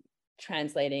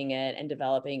translating it and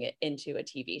developing it into a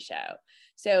TV show.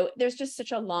 So there's just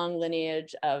such a long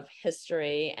lineage of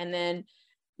history. And then,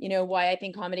 why I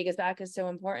think Comedy Goes Back is so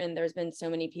important. There's been so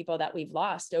many people that we've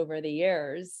lost over the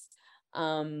years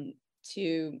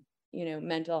to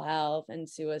mental health and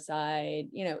suicide,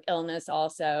 illness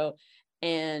also.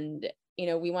 And,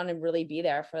 we want to really be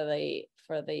there for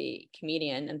the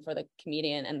comedian and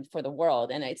for the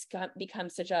world. And it's become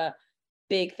such a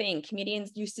big thing.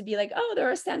 Comedians used to be like, oh,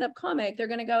 they're a stand-up comic, they're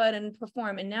going to go out and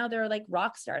perform. And now they're like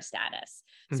rock star status.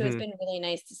 So it's been really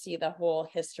nice to see the whole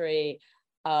history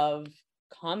of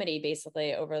comedy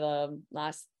basically over the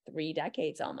last 3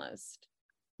 decades almost.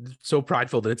 So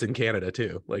prideful that it's in Canada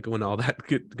too, like when all that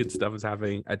good stuff is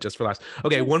happening at Just for Laughs.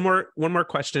 Okay, one more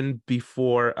question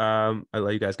before I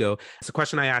let you guys go. It's a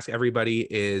question I ask everybody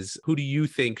is, who do you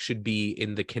think should be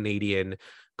in the Canadian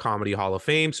Comedy Hall of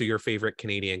Fame? So your favorite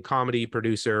Canadian comedy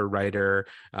producer, writer,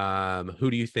 who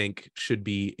do you think should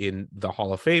be in the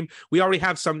Hall of Fame? We already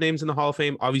have some names in the Hall of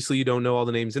Fame. Obviously, you don't know all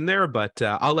the names in there, but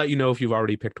I'll let you know if you've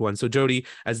already picked one. So Jodi,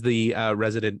 as the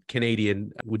resident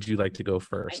Canadian, would you like to go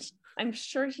first? I'm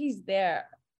sure he's there.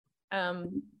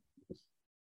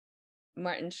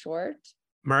 Martin Short.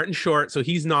 So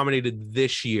he's nominated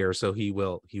this year, so he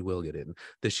will get in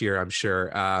this year, I'm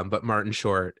sure. But Martin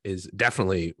Short is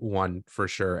definitely one for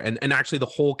sure. And actually the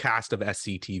whole cast of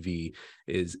SCTV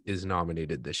is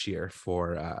nominated this year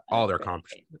for all their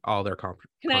contributions.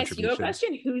 Can I ask you a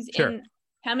question? Who's in?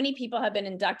 How many people have been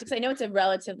inducted? Because I know it's a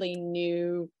relatively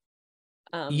new.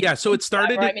 So it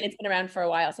started. It's been around for a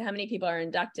while. So how many people are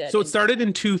inducted? So it started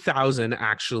in 2000,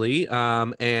 actually.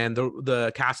 And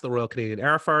the cast of the Royal Canadian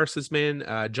Air Force has been.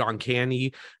 John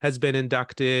Candy has been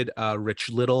inducted. Rich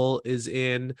Little is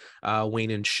in.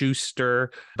 Wayne and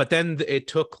Schuster. But then it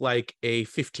took like a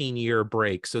 15-year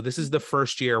break. So this is the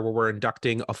first year where we're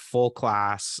inducting a full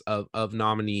class of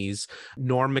nominees.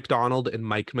 Norm Macdonald and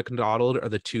Mike Macdonald are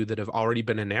the two that have already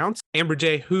been announced. Amber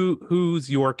J, who's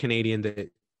your Canadian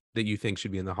that you think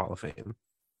should be in the Hall of Fame?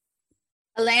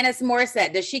 Alanis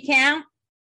Morissette, does she count?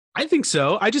 I think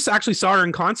so. I just actually saw her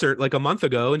in concert like a month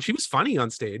ago, and she was funny on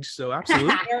stage. So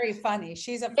absolutely, very funny.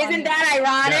 She's a. Isn't that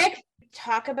ironic? Yeah.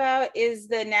 Talk about is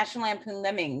the National Lampoon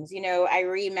Lemmings. I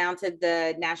remounted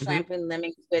the National Lampoon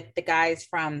Lemmings with the guys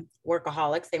from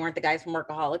Workaholics. They weren't the guys from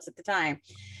Workaholics at the time,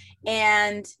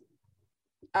 and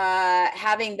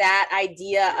having that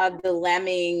idea of the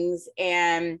Lemmings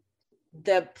and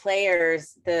the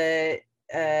players, the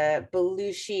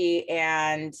Belushi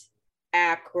and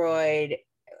Aykroyd.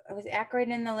 Was Aykroyd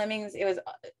in the Lemmings? It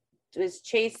was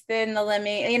Chase in the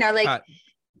Lemming.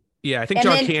 I think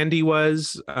John Candy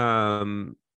was.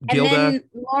 And then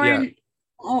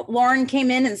Lorne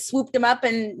came in and swooped him up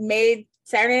and made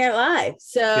Saturday Night Live.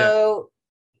 So,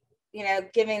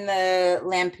 giving the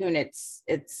Lampoon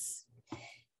its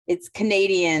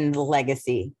Canadian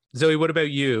legacy. Zoe, what about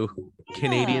you?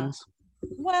 Canadians?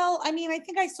 Well, I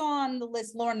think I saw on the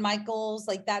list Lorne Michaels.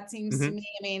 Like that seems to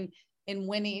me, in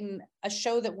winning a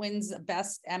show that wins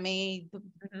best Emmy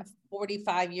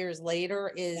 45 years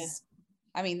later is,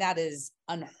 that is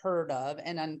unheard of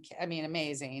and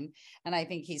amazing. And I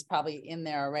think he's probably in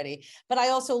there already. But I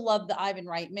also love the Ivan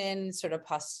Reitman sort of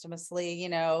posthumously,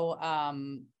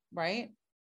 right?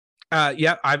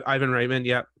 Ivan Reitman.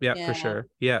 Yeah, for sure.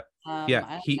 Yeah.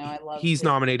 He's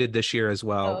nominated this year as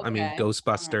well. Okay.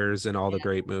 Ghostbusters and all the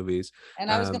great movies.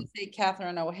 And I was going to say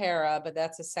Catherine O'Hara, but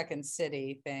that's a Second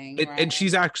City thing. Right? And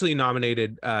she's actually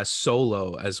nominated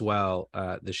solo as well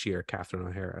this year, Catherine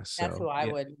O'Hara. So that's who I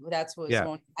would. That's what.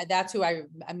 That's who I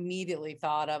immediately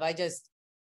thought of. I just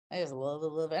love a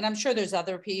little bit, and I'm sure there's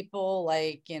other people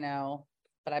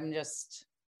but I'd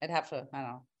have to. I don't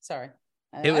know. Sorry.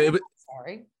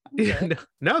 Sorry.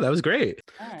 No, that was great.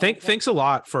 Right, Thanks a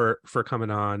lot for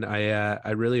coming on.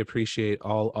 I really appreciate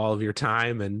all of your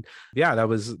time, and yeah, that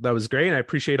was great. And I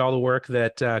appreciate all the work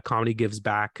that Comedy Gives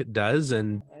Back does.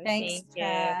 And thanks, Thank you.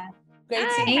 Kat. Great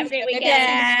Bye. seeing you. Have a great Maybe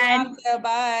weekend. I'll see you.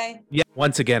 Bye. yeah,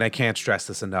 once again, I can't stress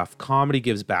this enough.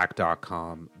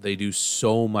 ComedyGivesBack.com. They do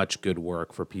so much good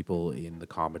work for people in the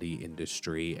comedy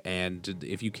industry, and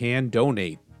if you can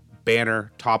donate,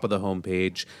 banner top of the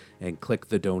homepage and click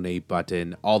the donate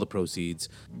button. All the proceeds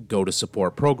go to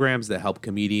support programs that help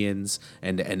comedians,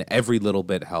 and every little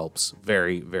bit helps.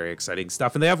 Very, very exciting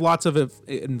stuff. And they have lots of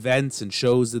events and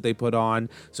shows that they put on,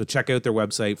 so check out their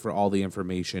website for all the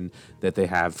information that they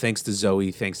have. Thanks to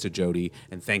Zoe, thanks to Jodi,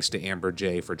 and thanks to Amber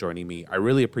J for joining me. I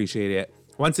really appreciate it.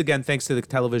 Once again, thanks to the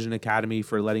Television Academy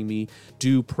for letting me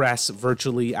do press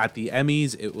virtually at the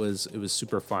Emmys. It was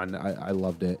super fun. I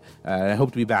loved it. I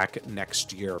hope to be back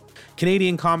next year.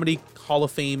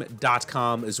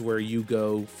 CanadianComedyHallOfFame.com is where you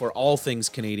go for all things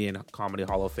Canadian Comedy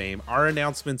Hall of Fame. Our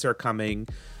announcements are coming.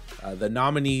 The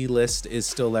nominee list is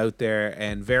still out there,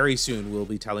 and very soon we'll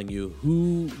be telling you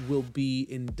who will be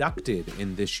inducted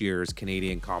in this year's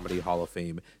Canadian Comedy Hall of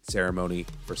Fame ceremony.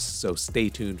 So stay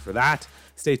tuned for that.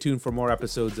 Stay tuned for more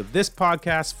episodes of this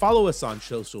podcast. Follow us on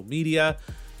social media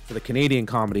for the Canadian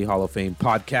Comedy Hall of Fame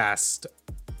podcast.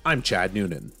 I'm Chad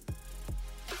Noonan.